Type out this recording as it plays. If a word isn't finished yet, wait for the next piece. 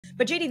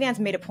But JD Vance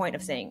made a point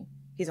of saying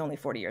he's only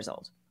 40 years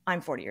old.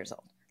 I'm 40 years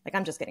old. Like,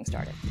 I'm just getting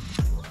started.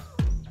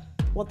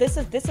 Well, this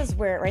is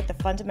where, right, the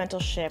fundamental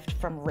shift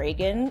from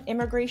Reagan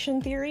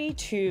immigration theory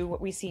to what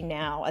we see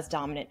now as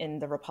dominant in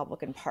the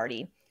Republican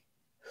Party.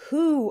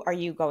 Who are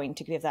you going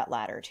to give that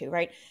ladder to,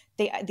 right?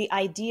 The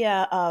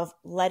idea of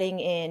letting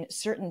in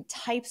certain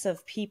types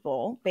of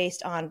people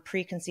based on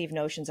preconceived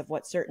notions of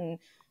what certain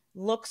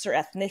looks or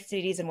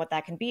ethnicities and what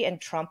that can be. And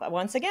Trump,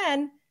 once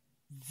again,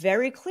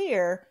 very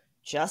clear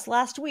just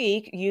last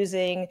week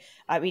using,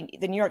 I mean,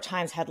 the New York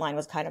Times headline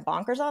was kind of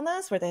bonkers on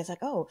this, where they was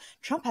like, oh,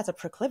 Trump has a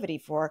proclivity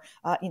for,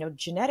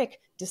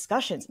 genetic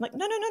discussions. I'm like,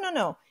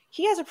 no.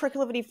 He has a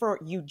proclivity for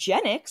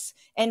eugenics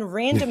and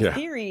random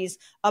theories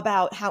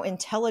about how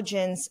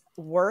intelligence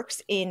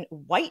works in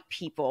white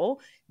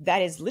people.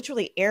 That is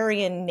literally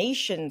Aryan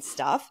nation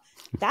stuff.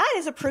 That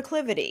is a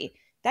proclivity.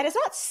 That is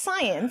not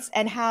science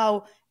and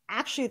how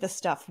actually the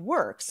stuff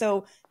works.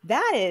 So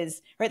that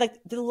is, right, like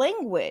the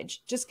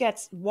language just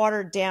gets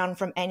watered down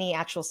from any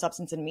actual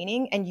substance and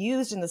meaning and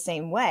used in the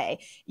same way.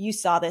 You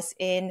saw this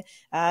in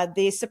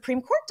the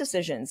Supreme Court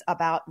decisions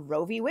about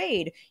Roe v.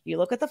 Wade. You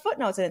look at the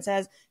footnotes and it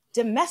says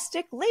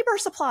domestic labor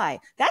supply.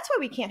 That's why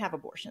we can't have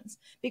abortions,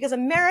 because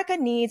America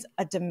needs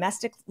a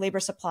domestic labor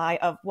supply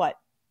of what?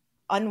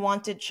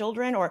 Unwanted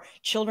children or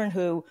children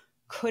who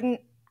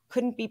couldn't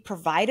be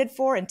provided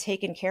for and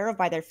taken care of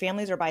by their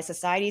families or by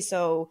society.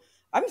 So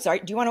I'm sorry,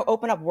 do you want to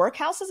open up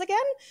workhouses again?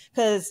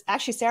 Because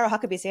actually Sarah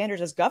Huckabee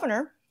Sanders is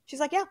governor. She's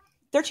like, yeah,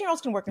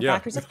 13-year-olds can work in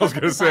factories. I was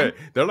going to say,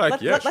 they're like,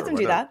 let them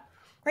do that.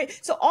 Right.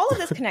 So all of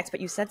this connects,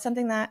 but you said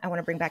something that I want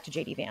to bring back to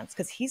JD Vance,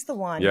 because he's the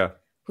one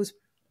who's,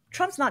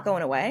 Trump's not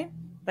going away,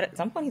 but at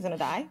some point he's going to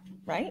die,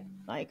 right?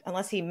 Like,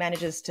 unless he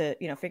manages to,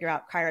 figure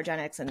out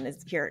cryogenics and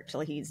is here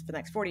till he's for the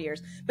next 40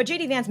 years. But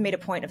JD Vance made a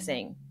point of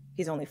saying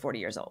he's only 40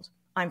 years old.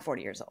 I'm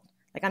 40 years old.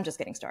 Like, I'm just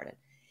getting started.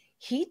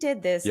 He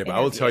did this. Yeah, but I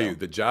will tell you,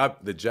 the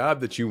job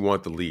that you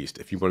want the least,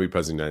 if you want to be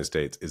president of the United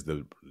States, is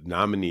the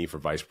nominee for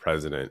vice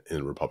president in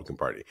the Republican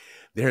Party.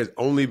 There has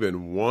only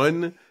been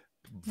one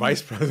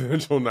vice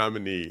presidential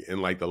nominee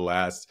in like the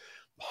last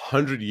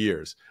 100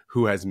 years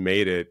who has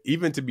made it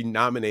even to be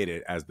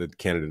nominated as the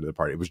candidate of the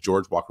party. It was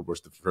George Walker Bush,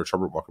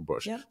 Herbert Walker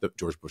Bush,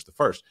 George Bush the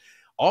first.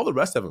 All the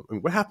rest of them. I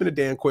mean, what happened to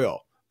Dan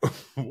Quayle?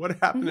 What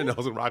happened to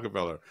Nelson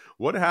Rockefeller?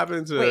 What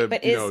happened to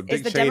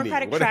Dick the Cheney?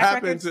 Democratic What track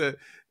happened record?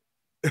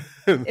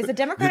 Is the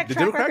Democratic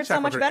track record so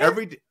much better?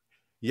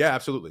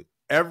 Absolutely.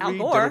 Every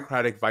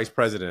Democratic vice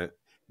president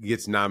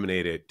gets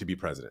nominated to be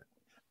president.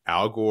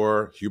 Al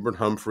Gore, Hubert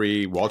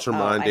Humphrey, Walter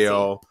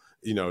Mondale,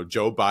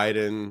 Joe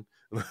Biden.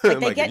 Like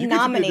they get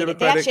nominated.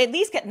 They actually at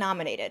least get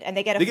nominated, and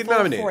they get a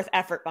full fourth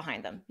effort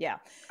behind them. Yeah.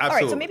 Absolutely. All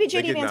right. So maybe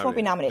JD Vance won't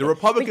be nominated. The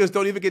Republicans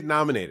don't even get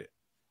nominated.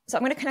 So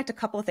I'm going to connect a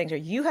couple of things here.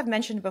 You have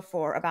mentioned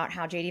before about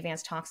how JD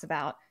Vance talks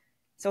about,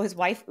 so his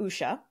wife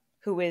Usha,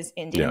 who is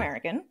Indian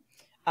American,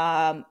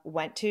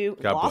 went to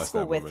law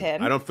school with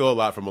him. I don't feel a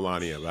lot for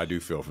Melania, but I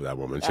do feel for that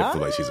woman. She feels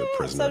like she's a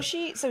prisoner.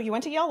 So you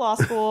went to Yale Law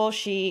School.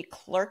 She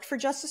clerked for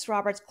Justice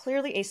Roberts.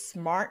 Clearly a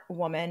smart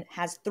woman.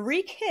 Has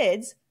 3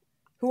 kids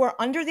who are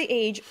under the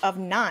age of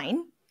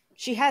 9.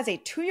 She has a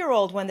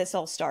 2-year-old when this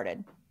all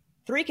started.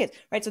 3 kids,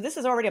 right? So this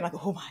is already, I'm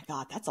like, oh my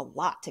God, that's a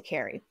lot to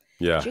carry.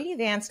 Yeah. JD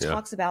Vance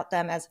talks about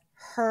them as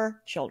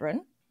her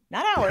children,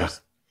 not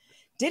ours.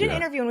 Did an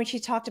interview in which he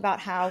talked about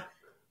how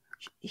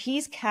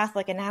he's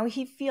Catholic and now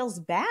he feels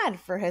bad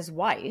for his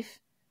wife,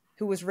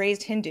 who was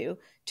raised Hindu,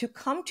 to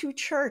come to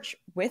church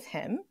with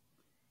him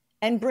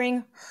and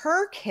bring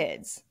her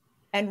kids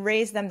and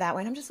raise them that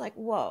way. And I'm just like,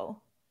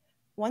 whoa.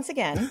 Once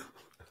again,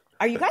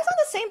 are you guys on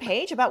the same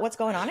page about what's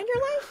going on in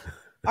your life?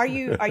 Are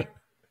you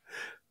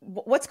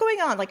what's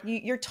going on? Like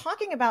you're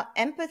talking about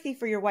empathy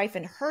for your wife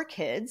and her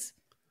kids,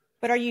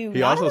 but are you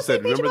not on the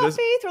same page about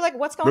faith, or like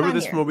what's going on here? Remember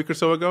this from a week or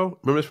so ago?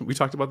 We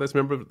talked about this.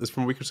 Remember this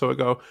from a week or so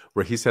ago,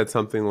 where he said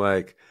something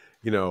like,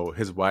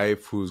 his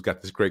wife who's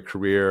got this great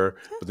career,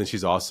 but then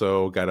she's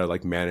also got to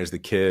like manage the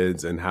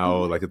kids, and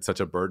how like it's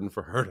such a burden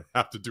for her to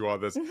have to do all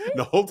this.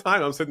 The whole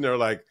time I'm sitting there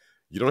like,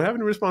 you don't have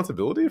any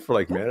responsibility for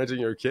like managing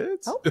your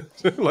kids?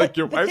 Like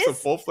your wife's a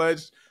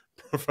full-fledged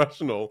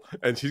professional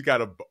and she's got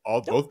to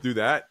both do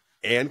that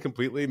and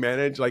completely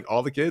manage like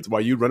all the kids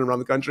while you run around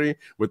the country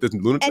with this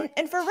lunatic.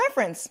 And for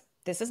reference,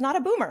 this is not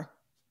a boomer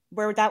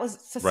where that was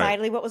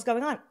societally what was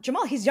going on.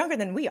 Jamal, he's younger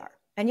than we are.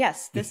 And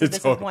yes, this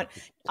is one.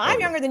 I'm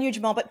younger than you,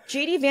 Jamal, but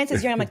JD Vance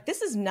is young. I'm like,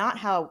 this is not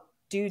how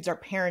dudes are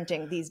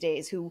parenting these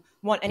days who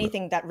want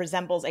anything that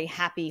resembles a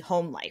happy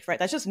home life, right?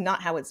 That's just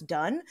not how it's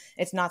done.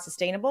 It's not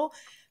sustainable.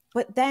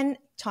 But then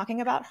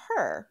talking about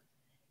her,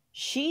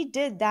 she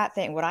did that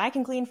thing. What I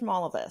can glean from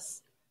all of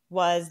this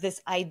was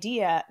this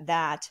idea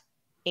that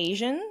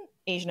Asian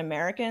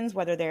Americans,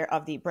 whether they're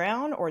of the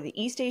brown or the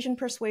East Asian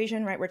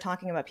persuasion, right? We're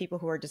talking about people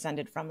who are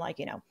descended from like,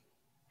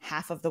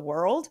 half of the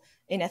world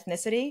in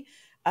ethnicity,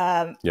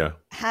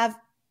 have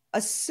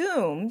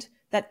assumed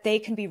that they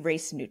can be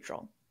race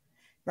neutral,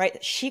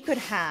 right? She could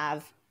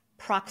have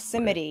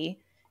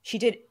proximity. She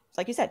did,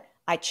 like you said,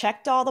 I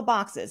checked all the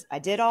boxes. I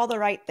did all the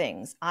right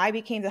things. I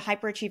became the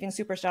hyperachieving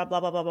superstar, blah,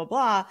 blah, blah, blah,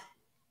 blah.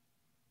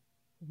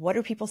 what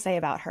do people say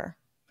about her,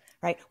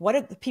 right? What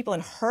do the people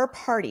in her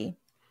party,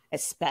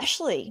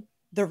 especially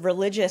the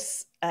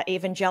religious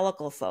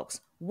evangelical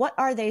folks, what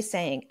are they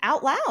saying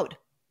out loud,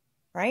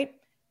 right?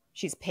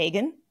 She's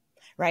pagan,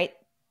 right?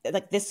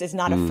 Like, this is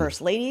not a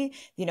first lady.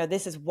 You know,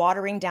 this is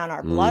watering down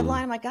our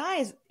bloodline. I'm like,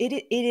 guys,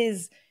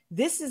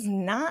 this is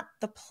not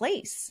the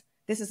place.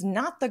 This is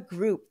not the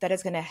group that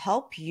is going to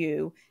help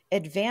you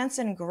advance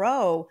and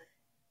grow.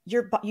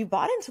 You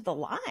bought into the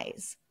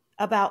lies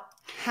about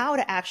how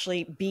to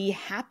actually be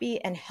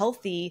happy and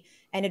healthy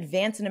and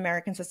advance in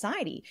American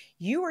society.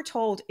 You were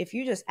told if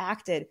you just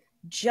acted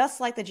just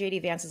like the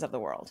JD Vances of the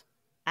world,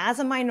 as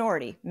a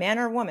minority, man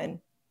or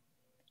woman,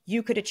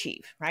 you could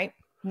achieve, right?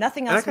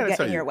 Nothing else would get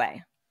in your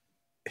way.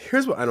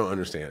 Here's what I don't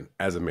understand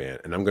as a man,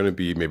 and I'm going to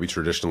be maybe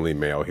traditionally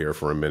male here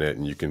for a minute,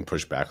 and you can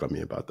push back on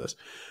me about this.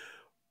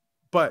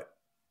 But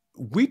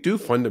we do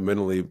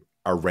fundamentally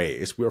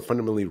we are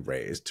fundamentally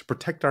raised to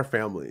protect our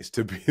families,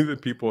 to be the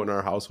people in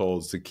our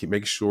households, to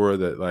make sure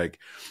that, like,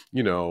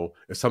 you know,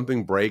 if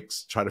something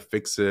breaks, try to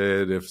fix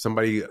it. If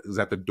somebody is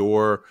at the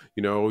door,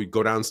 you know, you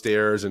go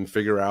downstairs and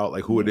figure out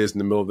like who it is in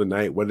the middle of the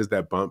night. What is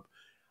that bump?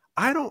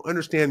 I don't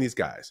understand these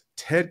guys,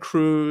 Ted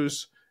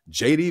Cruz,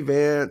 JD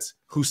Vance,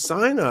 who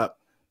sign up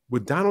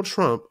with Donald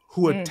Trump,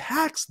 who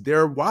attacks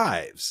their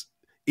wives,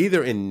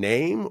 either in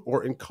name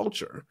or in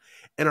culture,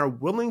 and are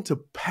willing to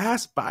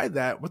pass by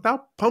that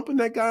without pumping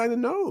that guy in the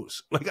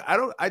nose. Like,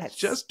 I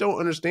just don't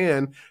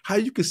understand how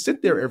you could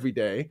sit there every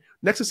day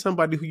next to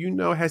somebody who, you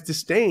know, has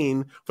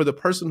disdain for the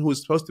person who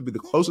is supposed to be the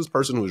closest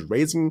person, who is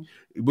raising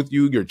with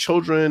you, your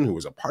children, who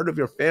is a part of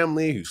your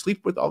family, who you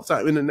sleep with all the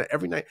time and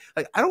every night.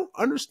 Like, I don't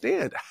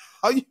understand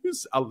how you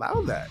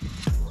allow that.